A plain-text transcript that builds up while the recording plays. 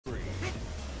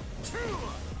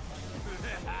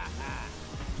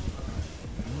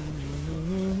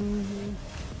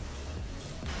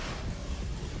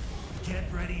Get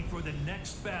ready for the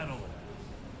next battle.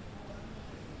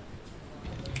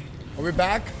 Are we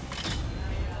back?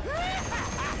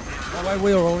 Oh,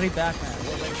 we're already back, man.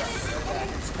 We're already back.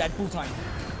 It's Deadpool time.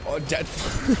 Oh,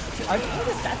 Deadpool. I think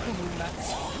it's Deadpool movie, man.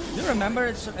 You remember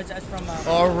it's from...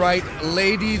 All right,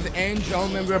 ladies and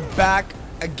gentlemen, we're back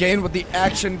again with the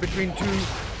action between two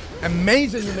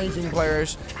amazing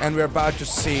players, and we're about to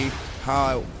see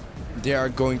how they are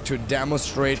going to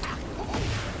demonstrate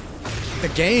the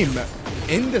game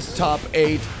in this top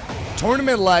 8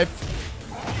 tournament life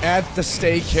at the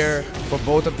stake here for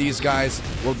both of these guys.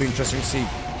 Will be interesting to see.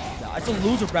 Yeah, it's a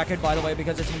loser bracket, by the way,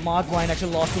 because it's Hammad. Bryan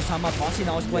actually lost to Hammad. Now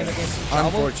he's playing against Sajawal.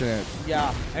 Unfortunate.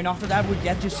 Yeah, and after that we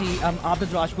get to see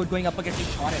Abed going up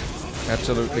against Gauntlet.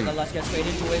 Absolutely. Let's get straight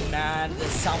into it, man.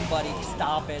 Somebody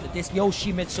stop it. This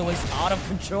Yoshimitsu is out of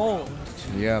control.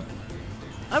 Yep.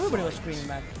 Everybody was screaming,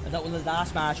 man. And that was the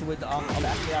last match with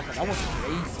LCQ. That was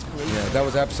crazy. Yeah, that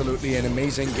was absolutely an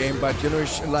amazing game. But you know,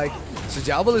 like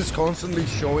Sajawal is constantly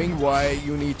showing why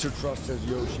you need to trust his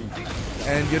Yoshi,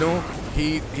 and you know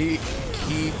he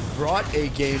brought a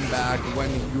game back when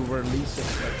you were least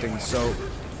expecting. So,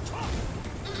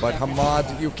 but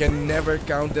Hammad, you can never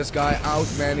count this guy out,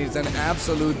 man. He's an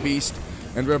absolute beast,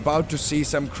 and we're about to see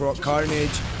some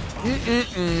carnage.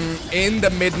 In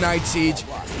the Midnight Siege,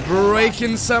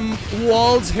 breaking some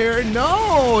walls here.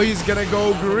 No, he's gonna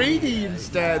go greedy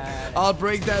instead. I'll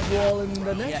break that wall in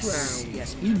the next round.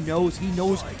 Yes, he knows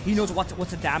what's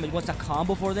the damage, what's the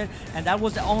combo for that, and that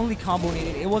was the only combo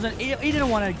needed. It wasn't. He didn't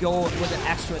want to go with an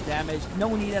extra damage.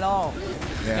 No need at all.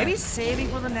 Yeah. Maybe saving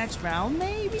for the next round,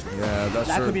 maybe. Yeah, that's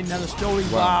that true. Could be another story.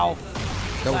 Wow.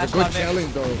 That was a good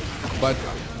challenge though, but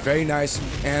very nice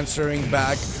answering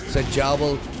back.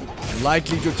 Sajawal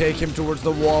likely to take him towards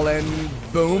the wall, and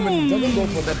boom, and doesn't go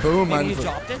for the boom. Maybe he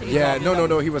dropped it? Yeah,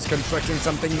 no, he was constructing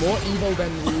something more evil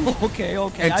than we okay.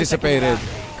 anticipated.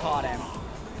 Caught him.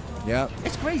 Yeah.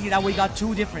 It's crazy that we got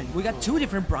two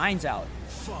different Bryans out.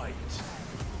 Fight.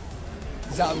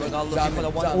 Looking for the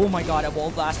one. Oh my god, a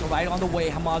wall blast right on the way.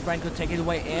 Hammad Bryan could take it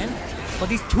away in. But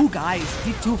these two guys,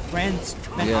 these two friends,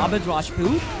 man, Abed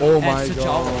oh my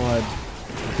god.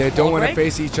 They don't want to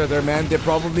face each other, man. They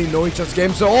probably know each other's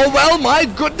games. So, oh well, my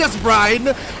goodness, Bryan.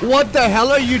 What the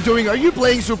hell are you doing? Are you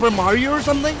playing Super Mario or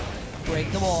something?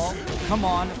 Break the wall. Come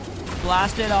on.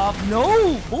 Blast it off.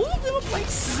 No! Both of them are playing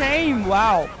same.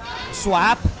 Wow.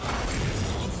 Swap.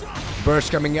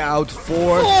 Burst coming out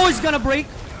for... Oh, it's gonna break.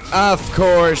 Of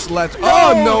course. Let's... No,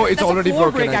 oh, no. It's already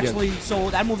broken break, again. Actually. So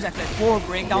that moves actually 4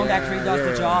 break. Down actually does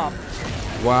the job.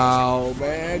 Wow,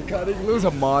 man, cutting loose.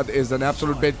 Hammad is an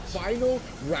absolute bit. Final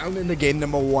round in the game,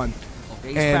 number 1.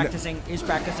 Okay, he's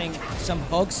practicing some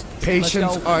hooks.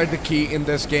 Patience are the key in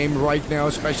this game right now,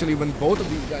 especially when both of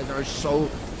these guys are so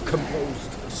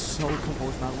composed. So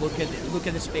composed, man. Look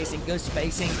at the spacing, good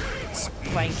spacing,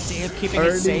 playing safe, keeping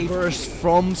Early it safe. burst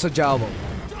from Sajawal.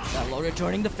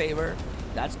 Returning the favor.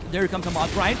 There comes Hammad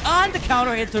Bryan on the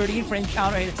counter hit, 13 frame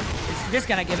counter hit. It's just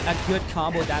gonna give a good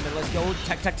combo damage. Let's go,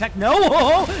 tech.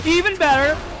 No, even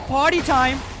better. Party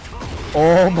time.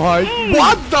 Oh my!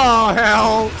 What the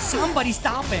hell? Somebody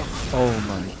stop him. Oh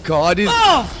my God!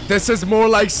 This is more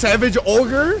like Savage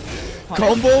Ogre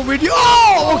combo with you.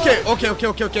 Oh,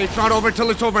 okay. It's not over till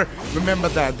it's over. Remember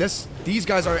that. These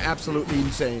guys are absolutely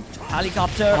insane.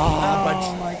 Helicopter.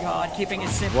 Oh my God! Keeping it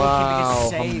simple,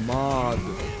 keeping it safe. Hammad.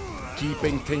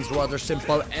 Keeping things rather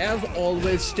simple as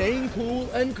always, staying cool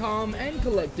and calm and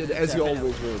collected as you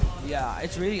always would. Yeah,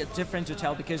 it's really different to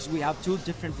tell because we have two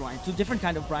different Bryans, two different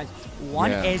kind of Bryans.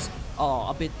 One is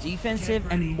a bit defensive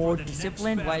and more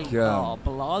disciplined, while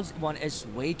Baaz's one is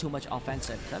way too much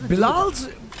offensive. Baaz's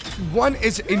one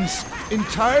is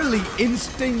entirely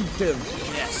instinctive.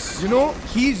 Yes. You know,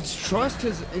 he trusts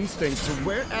his instincts,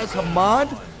 whereas Hammad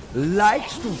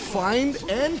likes to find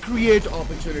and create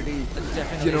opportunity.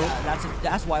 Definitely, you know,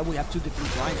 that's why we have two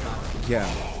different Bryans now.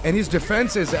 Yeah, and his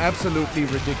defense is absolutely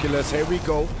ridiculous. Here we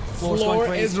go.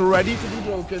 Floor is ready to be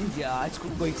broken. Yeah, it's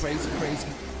going crazy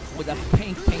with that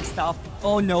pink stuff.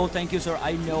 Oh no, thank you, sir.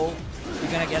 I know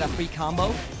you're gonna get a free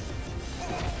combo.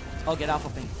 Oh, get off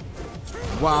of me.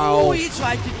 Wow. Oh, he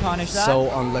tried to punish that.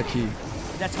 So unlucky.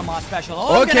 That's Hammad special.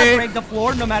 Oh, okay. Gonna break the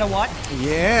floor no matter what.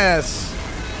 Yes.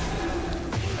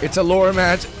 It's a lower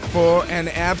match for an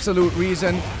absolute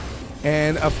reason.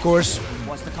 And of course...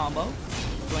 What's the combo?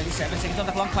 27 seconds on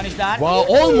the clock, punish that. Well,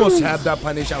 almost had that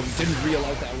punish. I didn't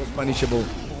realize that was punishable.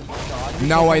 Oh my God.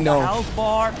 Now I know. Health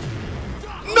bar.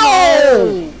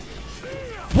 No!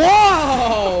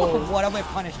 Wow! What a whiff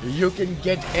punish. You can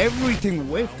get everything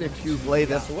whiffed if you play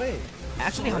this way.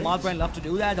 Actually, Hammad Bryan love to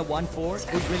do that. The 1-4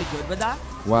 is really good with that.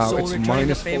 Wow, so it's returning the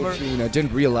minus favor. 14. I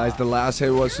didn't realize the last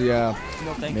hit was, No,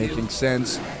 thank making you.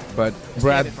 sense. But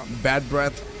away from me. bad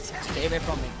breath. Stay away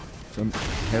from me.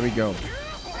 Here we go.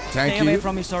 Thank Stay you. away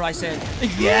from me, sir, I said.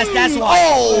 Yes, that's why.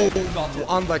 Oh! Got it.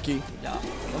 Unlucky. Yeah,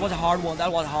 that was a hard one.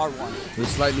 That was a hard one. We're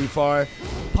slightly far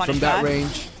Punish from that that.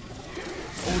 range.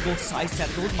 Oh, those side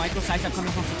steps, those micro side steps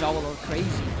coming from Sajawal are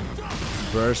crazy.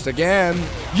 Burst again.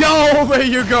 Yo, where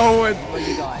you going? What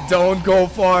you got? Don't go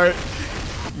far.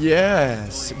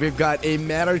 Yes, we've got a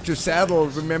matter to settle.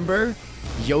 Remember,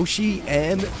 Yoshi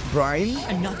and Bryan.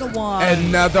 Another one.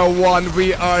 Another one.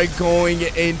 We are going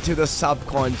into the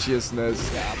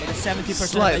subconsciousness. Yeah, but a 70%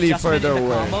 Slightly adjustment further in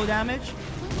the away. combo damage.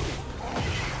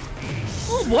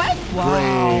 Oh, what?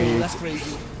 Wow, Great. that's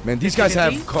crazy. Man, these guys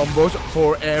have 50-50? combos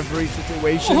for every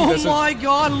situation. Oh This is- my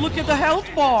god, look at the health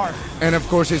bar. and of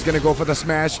course, he's gonna go for the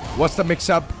smash. What's the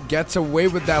mix-up? Gets away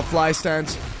with that fly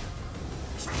stance.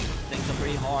 Things are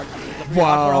pretty hard. Things are pretty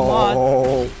hard for Hammad.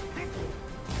 Wow.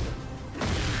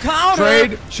 Counter.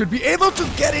 Trade should be able to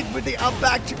get it with the up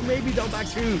back two, maybe down back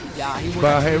two. Yeah, he would.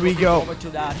 But here we go. Over to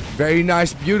that. Very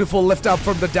nice, beautiful lift up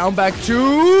from the down back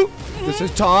two. This is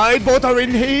tied. Both are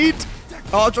in heat.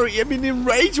 Oh, sorry, I mean in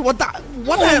range. What the?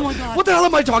 What the Oh hell? my God. What the hell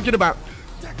am I talking about?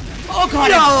 Oh,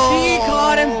 caught No. him. He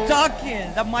caught him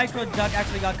ducking. That micro duck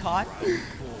actually got caught.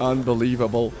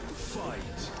 Unbelievable.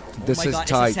 This Oh my is god,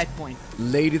 tight. it's a set point.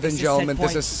 Ladies and This is gentlemen, set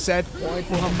this point. is set point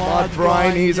for Hammad Hammad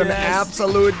Bryan. He's an yes.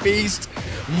 absolute beast.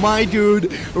 My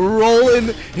dude, rolling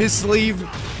his sleeve,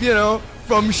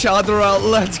 from Shadra.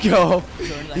 Let's go.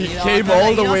 He came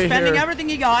all the way spending here. everything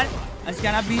he got. It's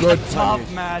gonna be Good a tough punish.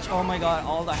 match. Oh my god,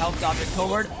 all the health got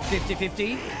recovered.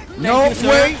 50-50. No you, sir.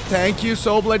 way. Thank you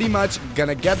so bloody much.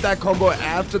 Gonna get that combo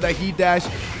after the heat dash.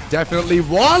 Definitely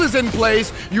wall is in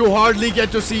place. You hardly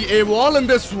get to see a wall in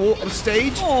this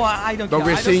stage. Oh, I don't But care.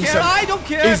 we're I don't seeing care. some. I don't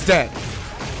care. He's dead.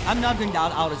 I'm not going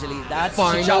down out as a lead. That's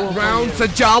Final Sajawal for round. you.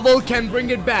 Sajawal can bring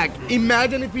it back.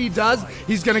 Imagine if he does,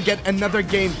 he's gonna get another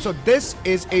game. So this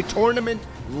is a tournament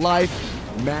life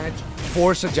match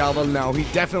for Sajawal now. He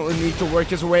definitely needs to work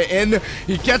his way in.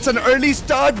 He gets an early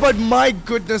start, but my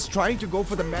goodness, trying to go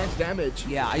for the match damage.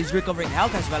 Yeah, he's recovering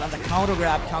health as well. And the counter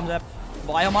grab comes up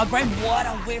by Hammad Bryan. What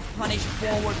a whiff punish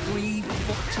forward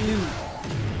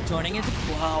 3-2. Turning into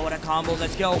wow, what a combo.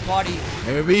 Let's go, party.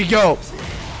 Here we go.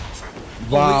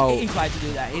 Wow. Oh, he tried to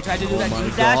do that. He tried to do Oh that. my He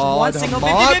dashed God, one single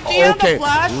Hammad. 50-50 on the Okay,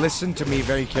 flash. listen to me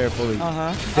very carefully.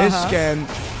 Uh-huh.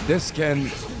 This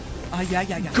can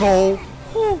Yeah. go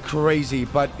crazy,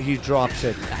 but he drops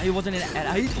it. He wasn't in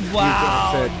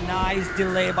wow, That's it. nice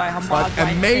delay by Hammad But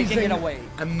Bryan taking it amazing, away.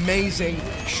 amazing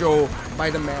show by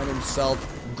the man himself,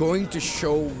 going to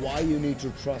show why you need to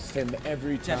trust him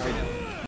every time. Definitely.